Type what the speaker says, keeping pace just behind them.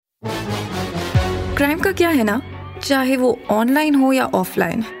Crime का क्या है ना, चाहे वो ऑनलाइन हो या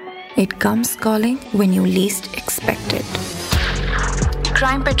offline, it comes calling when you least expected.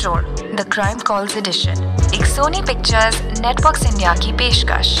 Crime petrol, the crime calls addition, एक सोनी पिक्चर्स नेटवर्क्स इंडिया की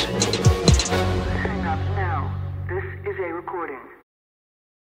पेशकश।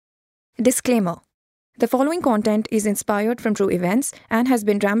 Disclaimer: The following content is inspired from true events and has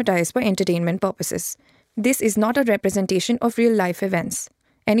been dramatized for entertainment purposes. This is not a representation of real-life events.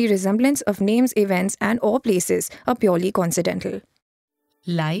 Any resemblance of names, events, and/or places are purely coincidental.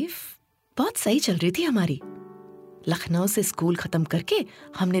 Life बहुत सही चल रही थी हमारी। लखनऊ से school खत्म करके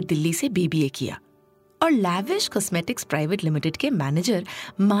हमने दिल्ली से बीबीए किया और लैविश कॉस्मेटिक्स प्राइवेट लिमिटेड के मैनेजर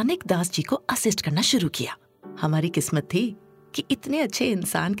मानिक दास जी को असिस्ट करना शुरू किया। हमारी किस्मत थी कि इतने अच्छे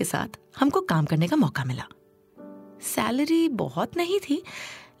इंसान के साथ हमको काम करने का मौका मिला। सैलरी बहुत नहीं थी,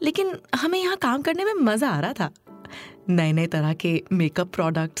 लेकिन हमें यहाँ काम करने में मजा आ रहा था। नए नए तरह के मेकअप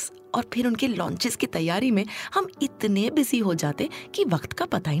प्रोडक्ट्स और फिर उनके लॉन्चेस की तैयारी में हम इतने बिजी हो जाते कि वक्त का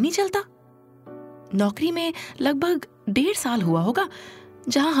पता ही नहीं चलता। नौकरी में लगभग 1.5 साल हुआ होगा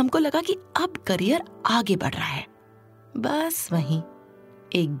जहां हमको लगा कि अब करियर आगे बढ़ रहा है। बस वहीं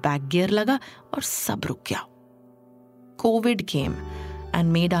एक बैक गियर लगा और सब रुक गया। Covid came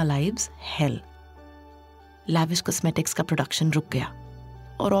and made our lives hello. Lavish cosmetics का प्रोडक्शन रुक गया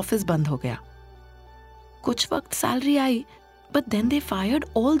और ऑफिस बंद हो गया। कुछ वक्त salary I, but then they fired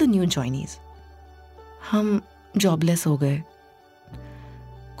all the new जॉइनीज। हम जॉबलेस हो गए।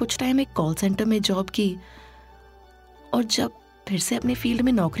 कुछ टाइम एक कॉल सेंटर में जॉब की और जब फिर से अपने फील्ड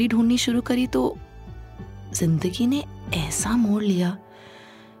में नौकरी ढूंढनी शुरू करी तो जिंदगी ने ऐसा मोड़ लिया।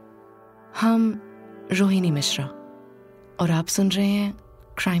 हम रोहिणी मिश्रा और आप सुन रहे हैं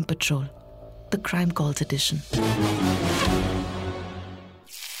crime petrol, the crime calls addition.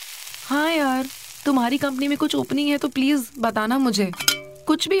 हाँ यार, तुम्हारी कंपनी में कुछ ओपनिंग है तो प्लीज बताना मुझे।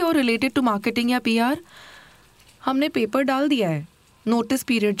 कुछ भी हो रिलेटेड टू मार्केटिंग या पीआर। हमने पेपर डाल दिया है, नोटिस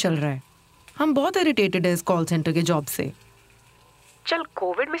पीरियड चल रहा है। हम बहुत इरिटेटेड है इस कॉल सेंटर के जॉब से। चल,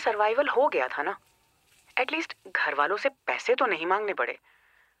 कोविड में सर्वाइवल हो गया था ना, एटलीस्ट घर वालों से पैसे तो नहीं मांगने पड़े।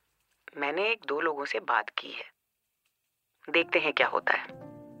 मैंने 1-2 लोगों से बात की है, देखते हैं क्या होता है।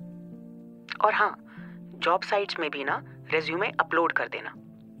 और हाँ, जॉब साइट्स में भी ना रेज्यूमे अपलोड कर देना।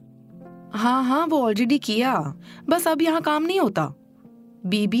 हाँ, वो ऑलरेडी किया, बस अब यहाँ काम नहीं होता।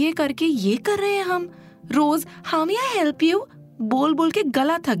 बीबीए करके ये कर रहे हैं हम। रोज हम या हेल्प यू बोल बोल के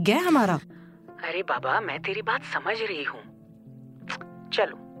गला थक गया हमारा। अरे बाबा, मैं तेरी बात समझ रही हूँ।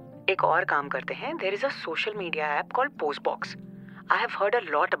 चलो एक और काम करते हैं। There is a social media app called post box. I have heard a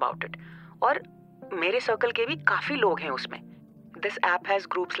lot about it और मेरे सर्कल के भी काफी लोग हैं उसमें। This app has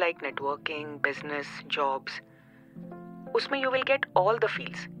groups like networking, business, jobs. उसमें you will get all the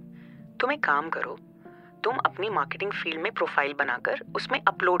fields. तुम एक काम करो, तुम अपनी मार्केटिंग फील्ड में प्रोफाइल बनाकर उसमें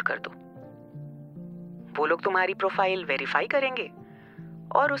अपलोड कर दो। वो लोग तुम्हारी प्रोफाइल वेरीफाई करेंगे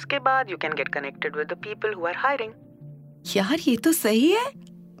और उसके बाद you can get connected with the people who are hiring. यार ये तो सही है,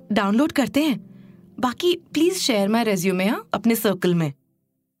 डाउनलोड करते हैं। बाकी प्लीज शेयर माय रेज्यूमे अपने सर्कल में।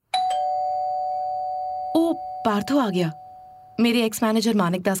 ओ, पार्थो आ गया, मेरे एक्स मैनेजर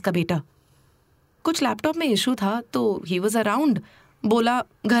मानिक दास का बेटा। कुछ लैपटॉप में इशू था तो ही वाज अराउंड, बोला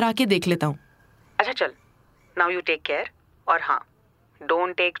घर आके देख लेता हूँ। अच्छा चल, नाउ यू टेक केयर। और हाँ,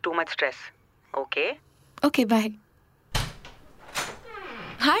 don't take too much stress, okay? Okay, bye.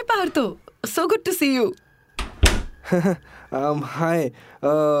 Hi Partho, so good to C you. Hi,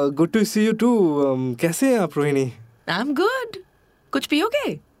 good to C you to. कैसे हैं आप रोहिणी? I am good. कुछ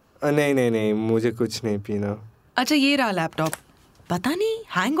पियोगे? नहीं, मुझे कुछ नहीं पीना। अच्छा, ये रहा लैपटॉप। पता नहीं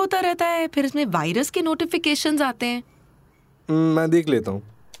हैंग होता रहता है, फिर इसमें वायरस के नोटिफिकेशंस आते हैं। मैं देख लेता हूँ।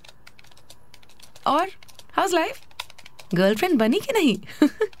 और हाउस लाइफ? गर्लफ्रेंड बनी कि नहीं?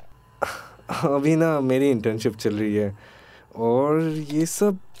 अभी ना मेरी इंटर्नशिप चल रही है और ये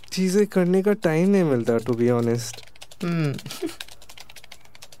सब चीजें करने का टाइम नहीं मिलता, टू बी ऑनेस्ट।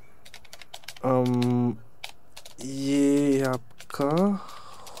 ये आपका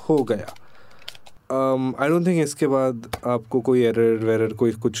हो गया। आई डोंट थिंक इसके बाद आपको कोई एरर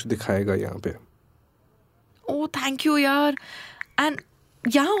कोई कुछ दिखाएगा यहाँ पे। ओह थैंक यू यार। एंड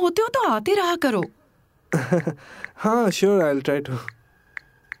यहाँ होते हो तो आते रहा करो। हाँ sure, I will try to.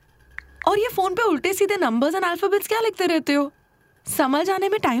 और ये फोन पे उल्टे सीधे नंबर्स एंड अल्फाबेट्स क्या लिखते रहते हो? समझ आने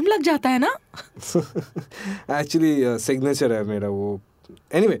में टाइम लग जाता है ना। एक्चुअली सिग्नेचर है मेरा वो।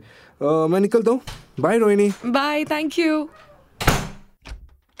 एनीवे, मैं निकलता हूँ। Bye Rohini. Bye, thank you.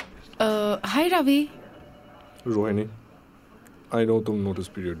 Hi Ravi. Rohini, I know तुम नोटिस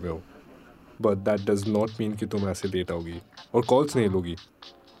पीरियड में हो, but that does not mean कि तुम ऐसे लेट आओगी और कॉल्स नहीं लोगी।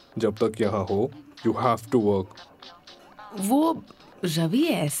 जब तक यहाँ हो, यू हैव टू वर्क। वो रवि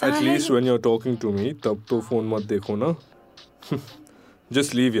ऐसा है। At least when you are talking to me तब तो फोन मत देखो ना।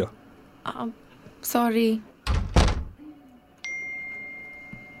 जस्ट लीव या। सॉरी।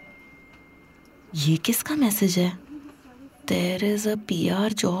 ये किसका मैसेज है? There is a PR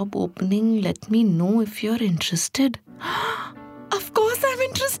job opening. Let me know if you're interested. Of course I'm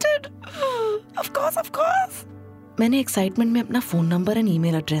interested. Of course. मैंने एक्साइटमेंट में अपना phone number and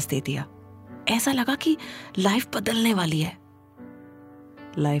email address दे दिया। ऐसा लगा कि लाइफ बदलने वाली है।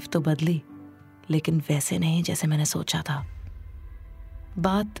 लाइफ तो बदली, लेकिन वैसे नहीं जैसे मैंने सोचा था।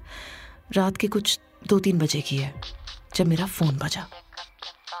 बात रात के कुछ 2-3 बजे की है जब मेरा फोन बजा।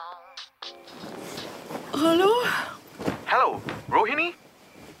 Hello. Hello, Rohini?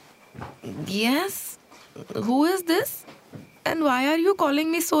 Yes. Who is this? And why are you calling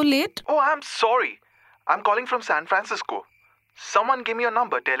me so late? Oh, I'm sorry. I'm calling from San Francisco. Someone gave me your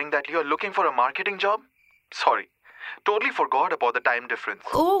number telling that you're looking for a marketing job. Sorry. Totally forgot about the time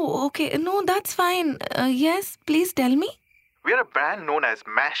difference. Oh, okay. No, that's fine. Yes, please tell me. We're a brand known as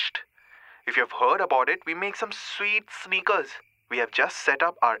Mashed. If you've heard about it, we make some sweet sneakers. We have just set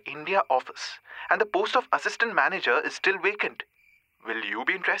up our India office. And the post of assistant manager is still vacant. Will you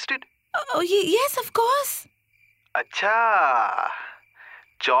be interested? Oh, yes, of course. अच्छा,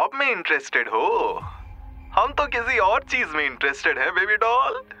 job में interested हो? हम तो किसी और चीज में interested है बेबी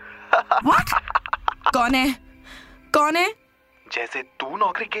डॉल। What? कौन है? जैसे तू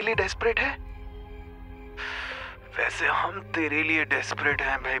नौकरी के लिए डेस्परेट है, वैसे हम तेरे लिए डेस्परेट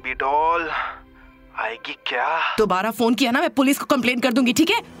हैं बेबी डॉल। आएगी क्या? दोबारा फोन किया ना मैं पुलिस को कंप्लेन कर दूंगी, ठीक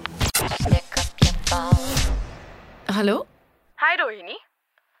है? Hello? Hi Rohini.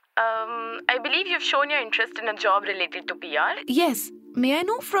 I believe you've shown your interest in a job related to PR. Yes. May I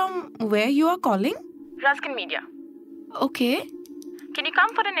know from where you are calling? Ruskin Media. Okay. Can you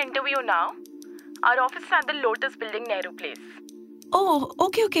come for an interview now? Our office is at the Lotus Building, Nehru Place. Oh,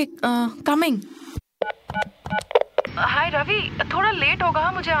 okay. Coming. Hi Ravi. थोड़ा late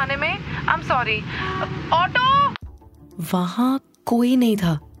होगा मुझे आने में. I'm sorry. Auto. वहाँ कोई नहीं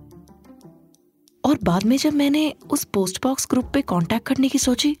था। और बाद में जब मैंने उस पोस्ट बॉक्स ग्रुप पे कांटेक्ट करने की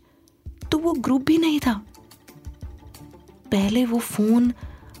सोची तो वो ग्रुप भी नहीं था। पहले वो फोन,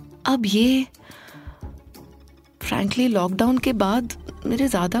 अब ये। फ्रैंकली लॉकडाउन के बाद मेरे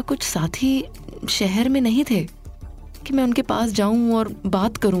ज्यादा कुछ साथी शहर में नहीं थे कि मैं उनके पास जाऊं और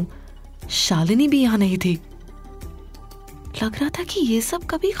बात करूं। शालिनी भी यहाँ नहीं थी। लग रहा था कि ये सब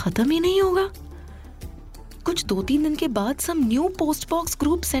कभी खत्म ही नहीं होगा। कुछ 2-3 दिन के बाद some new post box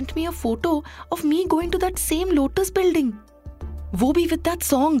group sent me a photo of me going to that same Lotus building. वो भी with that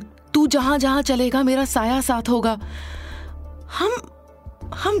song, तू जहां जहां चलेगा मेरा साया साथ होगा।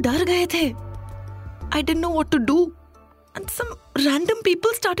 हम डर गए थे। I didn't know what to do. And some random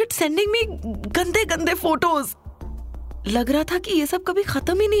people started sending me गंदे photos. लग रहा था कि ये सब कभी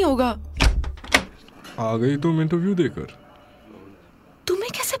खत्म ही नहीं होगा। आ गई तुम इंटरव्यू देकर?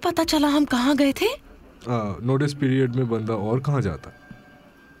 तुम्हें कैसे पता चला हम कहाँ गए थे? नोटिस पीरियड में बंदा और कहाँ जाता।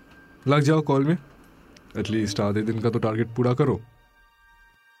 लग जाओ कॉल में। एटलीस्ट आधे दिन का तो टारगेट पूरा करो।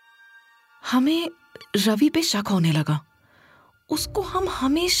 हमें रवि पे शक होने लगा। उसको हम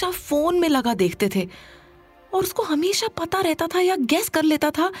हमेशा फोन में लगा देखते थे और उसको हमेशा पता रहता था या गेस कर लेता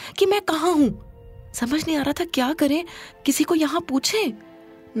था कि मैं कहाँ हूँ। समझ नहीं आ रहा था क्या करें। किसी को यहाँ पूछे?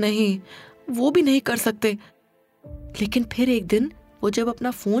 नहीं, वो भी नहीं कर सकते। लेकिन फिर एक दिन वो जब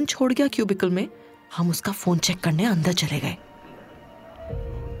अपना फोन छोड़ गया क्यूबिकल में, हम उसका फोन चेक करने अंदर चले गए।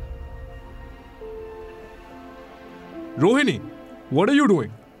 Rohini, what are you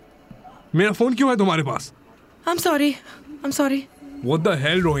doing? मेरा फोन क्यों है तुम्हारे पास? I'm sorry. What the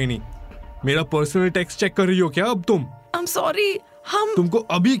hell, Rohini? मेरा पर्सनल टेक्स्ट चेक कर रही हो क्या अब तुम? I'm sorry. तुमको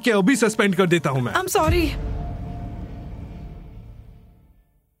अभी के अभी सस्पेंड कर देता हूं मैं। I'm sorry.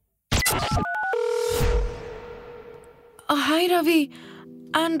 Hi Ravi.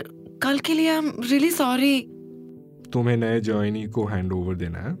 And कल के लिए I'm really sorry. तुम्हें नए जॉइनी को हैंड ओवर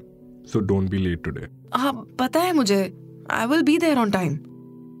देना है, so don't be late today. हाँ, पता है मुझे। I will be there on time.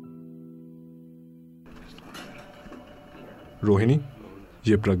 Rohini,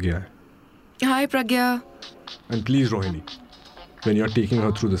 ये प्रज्ञा है। Hi Pragya. And please, Rohini, when you're taking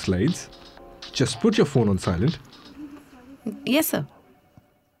her through the slides, just put your phone on silent. Yes sir.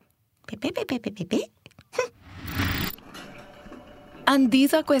 And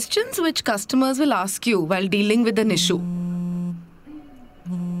these are questions which customers will ask you while dealing with an issue.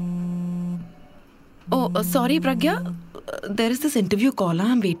 Oh, sorry Pragya. There is this interview call.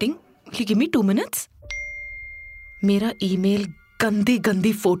 I'm waiting. Will you give me 2 minutes? मेरा email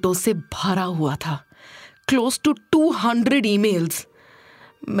गंदी photo से भरा हुआ था। Close to 200 emails.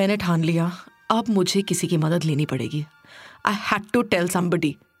 मैंने ठान लिया अब मुझे किसी की मदद लेनी पड़ेगी। I had to tell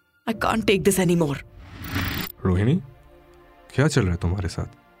somebody. I can't take this anymore. Rohini, क्या चल रहा है तुम्हारे साथ?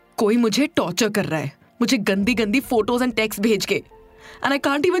 कोई मुझे टॉर्चर कर रहा है, मुझे गंदी गंदी फोटोज एंड टेक्स्ट भेज के. And I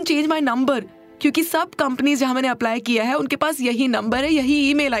can't even change my number क्योंकि सब कंपनीज जहां मैंने अप्लाई किया है उनके पास यही नंबर है, यही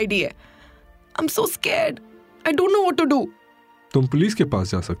ईमेल आईडी है. I'm so scared. I don't know what to do. तुम पुलिस के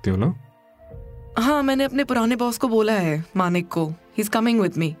पास जा सकते हो ना? हाँ, मैंने अपने पुराने बॉस को बोला है, मानिक को. He's coming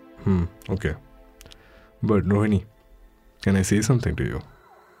with me. Okay. But Rohini, can I say something to you?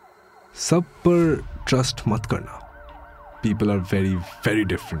 सब पर ट्रस्ट मत करना. People are very, very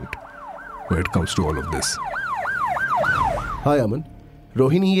different when it comes to all of this. Hi Aman.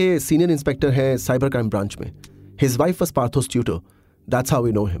 Rohini ये सीनियर इंस्पेक्टर है साइबर क्राइम ब्रांच में. His wife was Partho's tutor. That's how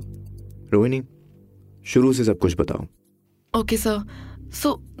we know him. Rohini, शुरू से सब कुछ बताओ. Okay sir.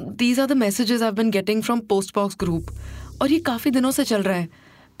 So these are the messages I've been getting from Postbox group. और ये काफी दिनों से चल रहा है.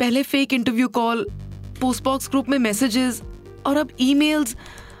 पहले fake interview call, Postbox group में मैसेजेस और अब ईमेल्स.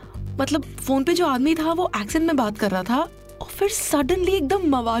 मतलब फोन पे जो आदमी था वो एक्सेंट में बात कर रहा था और फिर सडनली एकदम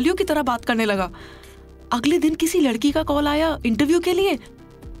मवालियों की तरह बात करने लगा. अगले दिन किसी लड़की का कॉल आया इंटरव्यू के लिए.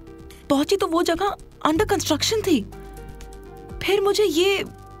 पहुंची तो वो जगह अंडर कंस्ट्रक्शन थी. फिर मुझे ये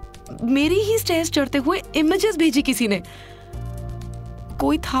मेरी ही स्टेयर्स चढ़ते हुए इमेजेस भेजी किसी ने.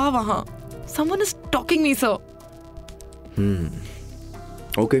 कोई था वहां. Someone is stalking me, sir.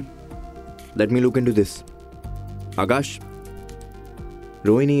 Okay. Let me look into this. आकाश,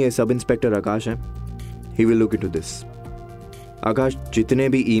 रोहिणी ये सब इंस्पेक्टर आकाश है. He will look into this. आकाश, जितने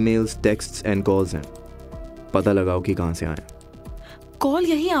भी ईमेल्स, टेक्स्ट्स एंड कॉल्स हैं, पता लगाओ कि कहां से आए. कॉल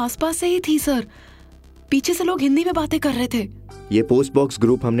यहीं आसपास से ही थी सर. पीछे से लोग हिंदी में बातें कर रहे थे. ये पोस्टबॉक्स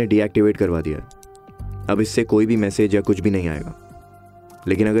ग्रुप हमने डीएक्टिवेट करवा दिया है. अब इससे कोई भी मैसेज या कुछ भी नहीं आएगा.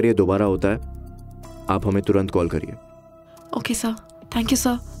 लेकिन अगर ये दोबारा होता है, आप हमें तुरंत कॉल करिए. Okay sir, thank you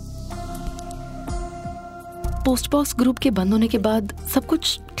sir. Post box group के बंद होने के बाद सब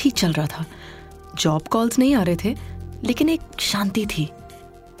कुछ ठीक चल रहा था. जॉब कॉल्स नहीं आ रहे थे, लेकिन एक शांति थी.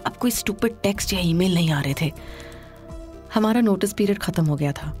 अब कोई स्टूपिड टेक्स्ट या ईमेल नहीं आ रहे थे. हमारा नोटिस पीरियड खत्म हो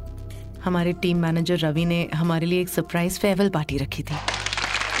गया था. हमारे टीम मैनेजर रवि ने हमारे लिए एक सरप्राइज फेयरवेल पार्टी रखी थी.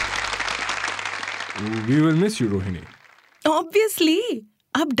 We will miss you, Rohini. Obviously,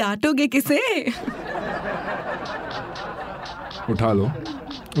 अब डांटोगे किसे? उठा लो,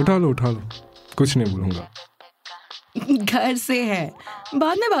 उठा लो, उठा लो. कुछ नहीं बोलूंगा. घर से है,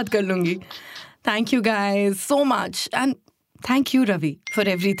 बाद में बात कर लूंगी. Thank you guys so much and thank you Ravi for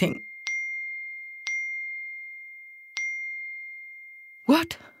everything.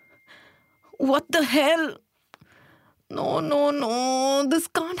 What? What the hell? No, no, no. This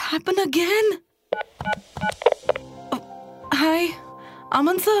can't happen again. Hi,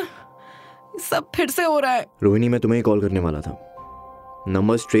 Aman sir. सब फिर से हो रहा है. रोहिणी, मैं तुम्हें कॉल करने वाला था.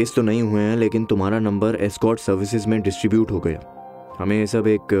 नंबर्स ट्रेस तो नहीं हुए हैं, लेकिन तुम्हारा नंबर एस्कॉर्ट सर्विसेज में डिस्ट्रीब्यूट हो गया. हमें ये सब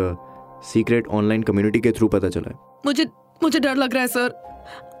एक सीक्रेट ऑनलाइन कम्युनिटी के थ्रू पता चला है. मुझे डर लग रहा है सर.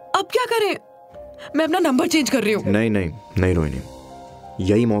 अब क्या करें? मैं अपना नंबर चेंज कर रही हूँ. नहीं रोहिणी,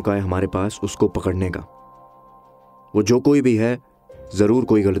 यही मौका है हमारे पास उसको पकड़ने का. वो जो कोई भी है, जरूर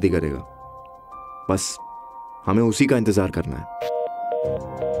कोई गलती करेगा. बस हमें उसी का इंतजार करना है.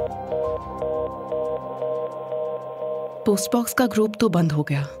 पोस्टबॉक्स का ग्रुप तो बंद हो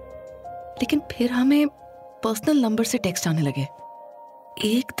गया, लेकिन फिर हमें पर्सनल नंबर से टेक्स्ट आने लगे.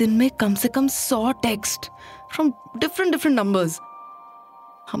 एक दिन में कम से कम 100 टेक्स्ट फ्रॉम डिफरेंट नंबर्स.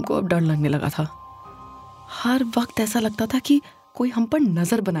 हमको अब डर लगने लगा था. हर वक्त ऐसा लगता था कि कोई हम पर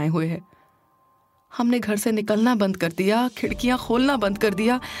नजर बनाए हुए है. हमने घर से निकलना बंद कर दिया, खिड़कियां खोलना बंद कर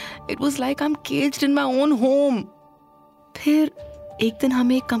दिया. It was like I am caged in my own home. फिर एक दिन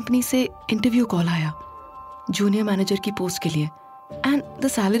हमें एक कंपनी से इंटरव्यू कॉल आया, जूनियर मैनेजर की पोस्ट के लिए. And the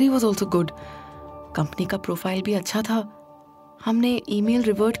salary was also good. Company का प्रोफाइल भी अच्छा था. हमने ईमेल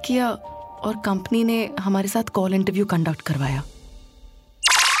रिवर्ट किया और कंपनी ने हमारे साथ कॉल इंटरव्यू कंडक्ट करवाया.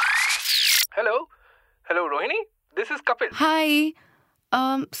 Hello Rohini, this is Kapil. Hi,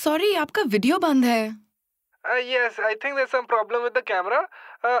 sorry आपका वीडियो बंद है. Yes, I think there's some problem with the camera.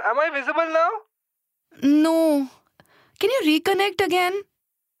 Am I visible now? No. Can you reconnect again?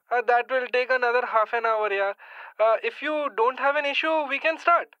 That will take another half an hour, yeah. If you don't have an issue, we can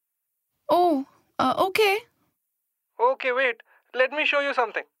start. Oh, okay. Okay, wait. Let me show you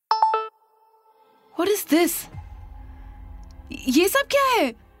something. What is this? ये सब क्या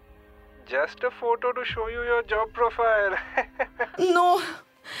है? Just a photo to show you your job profile. No.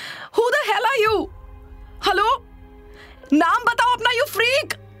 Who the hell are you? Hello? नाम बताओ अपना, you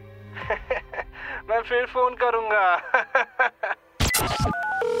freak. मैं फिर phone करूंगा.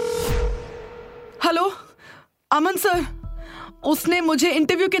 हेलो, अमन सर. उसने मुझे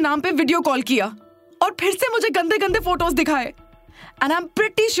इंटरव्यू के नाम पे वीडियो कॉल किया और फिर से मुझे गंदे गंदे फोटोज दिखाए। And I am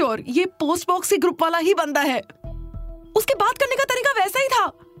pretty sure ये पोस्ट बॉक्स के ग्रुप वाला ही बंदा है। उसके बात करने का तरीका वैसा ही था।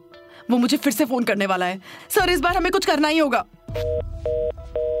 वो मुझे फिर से फोन करने वाला है। सर, इस बार हमें कुछ करना ही होगा।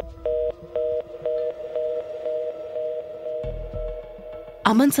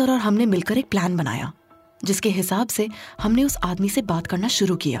 अमन सर और हमने मिलकर एक प्लान बनाया, जिसके हिसाब से हमने उस आदमी से बात करना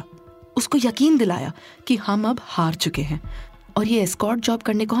शुरू किया। उसको यकीन दिलाया कि हम अब हार चुके हैं और ये एस्कॉर्ट जॉब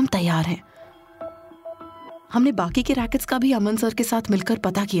करने को हम तैयार हैं। हमने बाकी के रैकेट्स का भी अमन सर के साथ मिलकर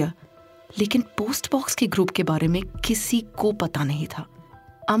पता किया, लेकिन पोस्ट बॉक्स के ग्रुप के बारे में किसी को पता नहीं था।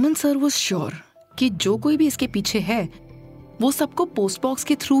 अमन सर वाज श्योर कि जो कोई भी इसके पीछे है वो सबको पोस्ट बॉक्स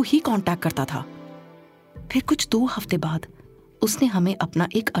के थ्रू ही कांटेक्ट करता था। फिर कुछ 2 हफ्ते बाद उसने हमें अपना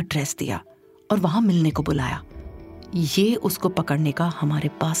एक एड्रेस दिया और वहां मिलने को बुलाया। ये उसको पकड़ने का हमारे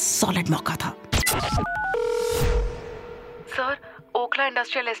पास सॉलिड मौका था। सर, ओखला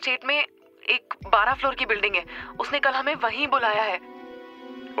इंडस्ट्रियल एस्टेट में एक 12 फ्लोर की बिल्डिंग है। उसने कल हमें वहीं बुलाया है।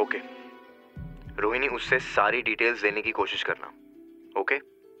 ओके रोहिणी, उससे सारी डिटेल्स लेने की कोशिश करना। ओके,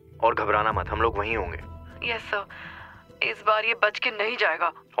 और घबराना मत, हम लोग वहीं होंगे। यस सर, इस बार ये बच के नहीं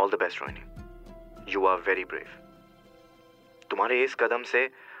जाएगा। All the best Rohini, you are very brave. तुम्हारे इस कदम से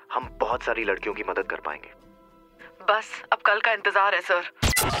हम बहुत सारी लड़कियों की मदद कर पाएंगे। बस अब कल का इंतजार है सर।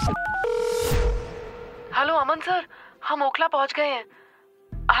 हेलो अमन सर, हम ओखला पहुंच गए हैं।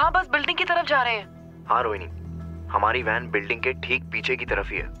 हाँ, बस बिल्डिंग की तरफ जा रहे हैं। हाँ रोहिणी, हमारी वैन बिल्डिंग के ठीक पीछे की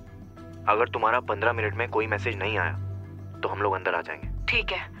तरफ ही है। अगर तुम्हारा 15 मिनट में कोई मैसेज नहीं आया तो हम लोग अंदर आ जाएंगे।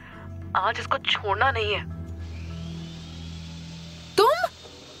 ठीक है, आज इसको छोड़ना नहीं है।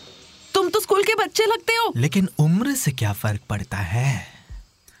 तुम तो स्कूल के बच्चे लगते हो। लेकिन उम्र से क्या फर्क पड़ता है?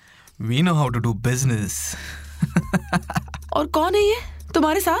 We know how to do business. और कौन है ये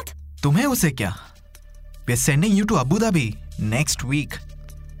तुम्हारे साथ? तुम्हें उसे क्या? We are sending you to Abu Dhabi next week.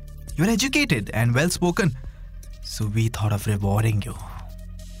 You are educated and well spoken, so we thought of rewarding you.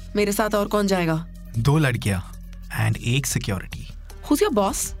 मेरे साथ और कौन जाएगा? 2 लड़कियां and 1 security. Who's your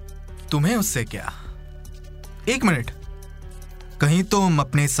boss? तुम्हें उससे क्या? 1 मिनट, कहीं तुम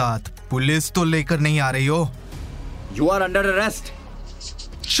अपने साथ पुलिस तो लेकर नहीं आ रही हो? You are under arrest.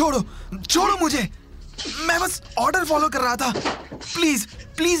 छोड़ो मुझे, मैं बस ऑर्डर फॉलो कर रहा था।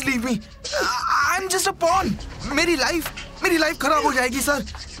 Please leave me, I am just a pawn. मेरी लाइफ खराब हो जाएगी sir.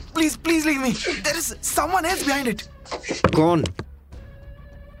 Please leave me, there is someone else behind it. कौन?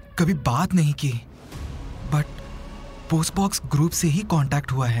 कभी बात नहीं की, बट पोस्ट बॉक्स ग्रुप से ही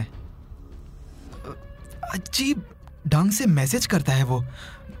कांटेक्ट हुआ है। अजीब ढंग से मैसेज करता है वो।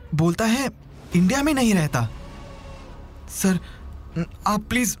 बोलता है इंडिया में नहीं रहता। सर, आप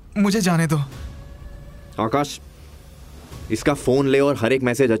प्लीज मुझे जाने दो। आकाश, इसका फोन ले और हर एक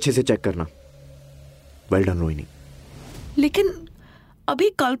मैसेज अच्छे से चेक करना। Well done Rohini. लेकिन अभी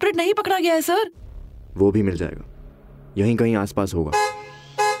कल्प्रिट नहीं पकड़ा गया है सर। वो भी मिल जाएगा, यहीं कहीं आसपास होगा।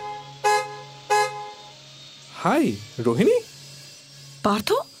 हाय रोहिणी।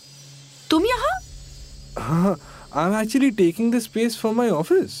 पार्थो, तुम यहाँ? हाँ, I am actually taking this space for my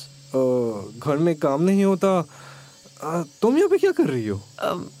office. घर में काम नहीं होता। तुम यहाँ पे क्या कर रही हो?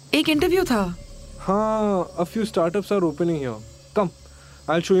 एक इंटरव्यू था। हाँ, a few startups are opening here. Come,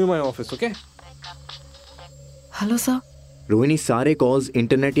 I'll show you my office, okay? Hello sir. Rohini, सारे कॉल्स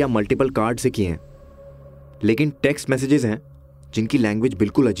इंटरनेट या मल्टीपल कार्ड से किए हैं, लेकिन टेक्स्ट मैसेजेस हैं जिनकी लैंग्वेज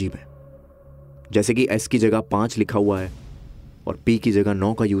बिल्कुल अजीब है। जैसे कि S की जगह 5 लिखा हुआ है और P की जगह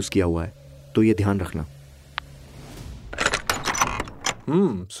 9 का यूज किया हुआ है, तो ये ध्यान रखना।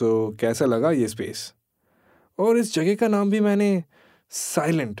 सो कैसा लगा ये स्पेस? और इस जगह का नाम भी मैंने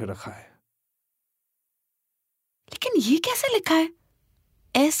साइलेंट रखा है। लेकिन ये कैसे लिखा है?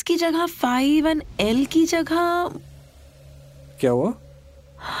 S की जगह 5 और L की जगह क्या हुआ?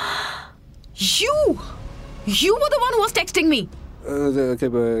 You were the one who was texting me.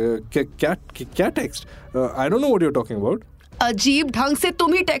 क्या text? I don't know what you're talking about. अजीब ढंग से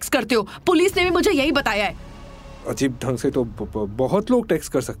तुम ही टेक्स्ट करते हो। पुलिस ने भी मुझे यही बताया है। अजीब ढंग से तो बहुत लोग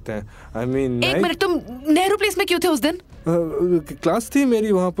टेक्स्ट कर सकते हैं। I mean, एक मिनट, तुम नेहरू प्लेस में क्यों थे उस दिन? क्लास थी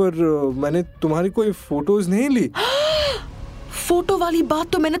मेरी वहां पर। मैंने तुम्हारी कोई फोटोज नहीं ली। फोटो वाली बात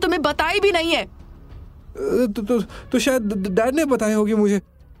तो मैंने तुम्हें बताई भी नहीं है। तो शायद डैड ने बताई होगी मुझे।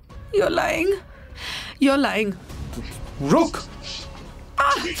 You're lying. रुक।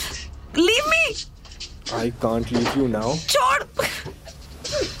 Leave me. I can't leave you now. छोड़।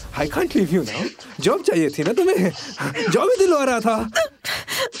 I can't leave you now. Job चाहिए थी ना तुम्हें? जॉब ही दिलवा रहा था।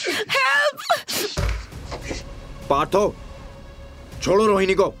 Help! पार्थो, छोड़ो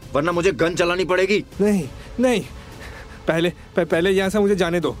रोहिणी को, वरना मुझे गन चलानी पड़ेगी। नहीं, पहले यहाँ से मुझे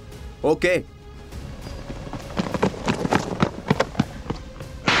जाने दो। ओके।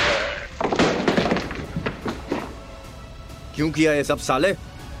 क्यों किया ये सब साले?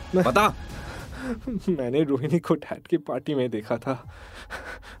 बता। मैंने रोहिणी को डैड की पार्टी में देखा था।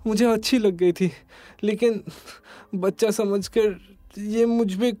 मुझे अच्छी लग गई थी, लेकिन बच्चा समझकर ये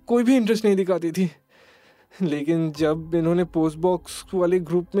मुझ में कोई भी इंटरेस्ट नहीं दिखाती थी। लेकिन जब इन्होंने पोस्ट बॉक्स वाले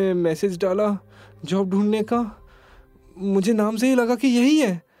ग्रुप में मैसेज डाला जॉब ढूंढने का, मुझे नाम से ही लगा कि यही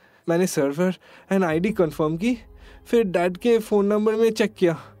है। मैंने सर्वर एंड आईडी कंफर्म की, फिर डैड के फ़ोन नंबर में चेक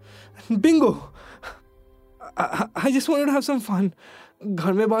किया। Bingo! I just wanted to have some fun.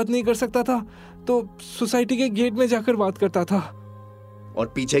 घर में बात नहीं कर सकता था तो सोसाइटी के गेट में जाकर बात करता था।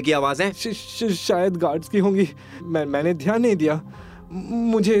 और पीछे की आवाजें? शायद गार्ड्स की होंगी। मैंने ध्यान नहीं दिया।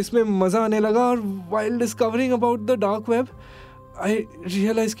 मुझे इसमें मज़ा आने लगा और while discovering about the dark web, I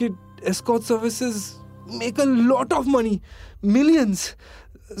realized कि escort services make a lot of money, millions.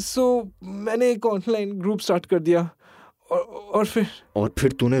 So मैंने एक ऑनलाइन ग्रुप स्टार्ट कर दिया और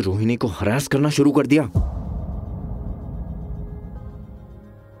फिर तूने रोहिणी को हरास करना शुरू कर दिया।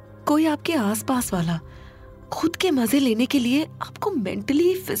 कोई आपके आसपास वाला खुद के मजे लेने के लिए आपको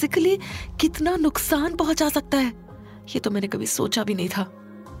मेंटली, फिजिकली कितना नुकसान पहुंचा सकता है, ये तो मैंने कभी सोचा भी नहीं था।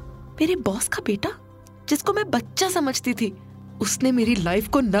 मेरे बॉस का बेटा, जिसको मैं बच्चा समझती थी, उसने मेरी लाइफ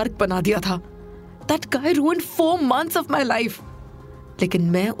को नर्क बना दिया था। That guy ruined 4 months of my life. लेकिन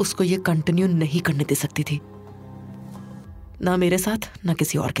मैं उसको ये कंटिन्यू नहीं करने दे सकती थी, ना मेरे साथ ना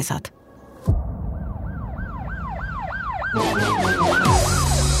किसी और के साथ।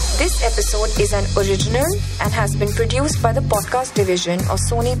 This episode is an original and has been produced by the podcast division of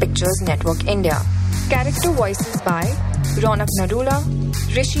Sony Pictures Network India. Character voices by Ronak Narula,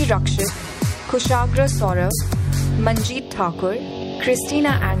 Rishi Rakshit, Kushagra Saurav, Manjeet Thakur,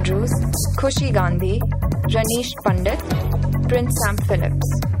 Christina Andrews, Khushi Gandhi, Ranish Pandit, Prince Sam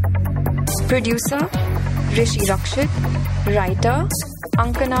Phillips. Producer Rishi Rakshit. Writer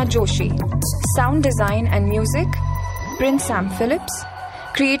Ankana Joshi. Sound design and music Prince Sam Phillips.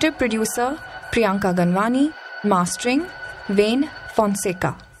 Creative producer Priyanka Ganwani. Mastering Wayne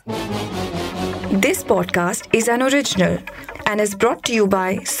Fonseca. This podcast is an original and is brought to you by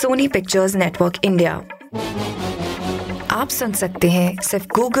Sony Pictures Network India. आप सुन सकते हैं सिर्फ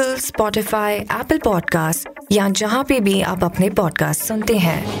Google, Spotify, Apple Podcasts या जहां पे भी आप अपने पॉडकास्ट सुनते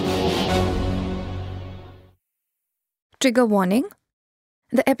हैं। Trigger warning.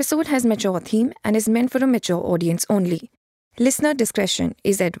 The episode has mature theme and is meant for a mature audience only. Listener discretion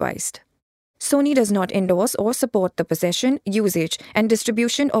is advised. Sony does not endorse or support the possession, usage, and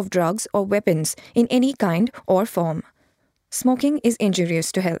distribution of drugs or weapons in any kind or form. Smoking is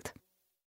injurious to health.